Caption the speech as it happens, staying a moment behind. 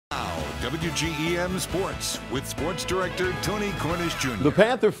WGEM Sports with Sports Director Tony Cornish Jr. The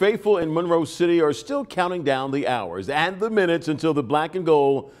Panther faithful in Monroe City are still counting down the hours and the minutes until the black and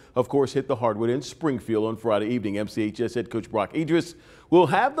gold, of course, hit the hardwood in Springfield on Friday evening. MCHS head coach Brock Idris will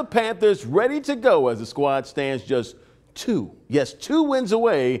have the Panthers ready to go as the squad stands just two wins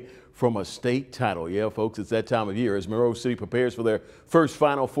away from a state title. Yeah, folks, it's that time of year as Monroe City prepares for their first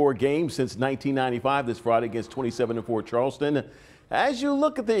Final Four game since 1995 this Friday against 27-4 Charleston. As you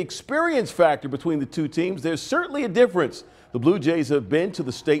look at the experience factor between the two teams, there's certainly a difference. The Blue Jays have been to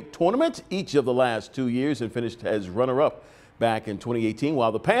the state tournament each of the last 2 years and finished as runner-up back in 2018,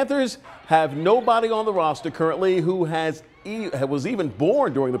 while the Panthers have nobody on the roster currently who was even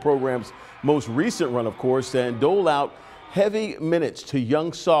born during the program's most recent run, of course, and dole out heavy minutes to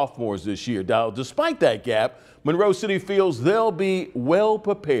young sophomores this year. Now, despite that gap, Monroe City feels they'll be well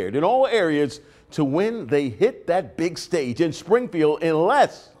prepared in all areas to when they hit that big stage in Springfield in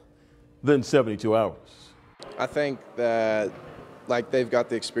less than 72 hours. I think that they've got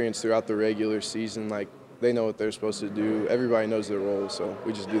the experience throughout the regular season. They know what they're supposed to do. Everybody knows their role, so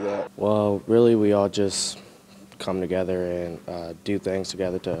we just do that. Well, really, we all just come together and do things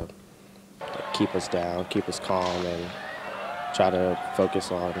together to keep us down, keep us calm, and try to focus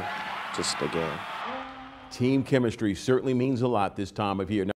on just the game. Team chemistry certainly means a lot this time of year.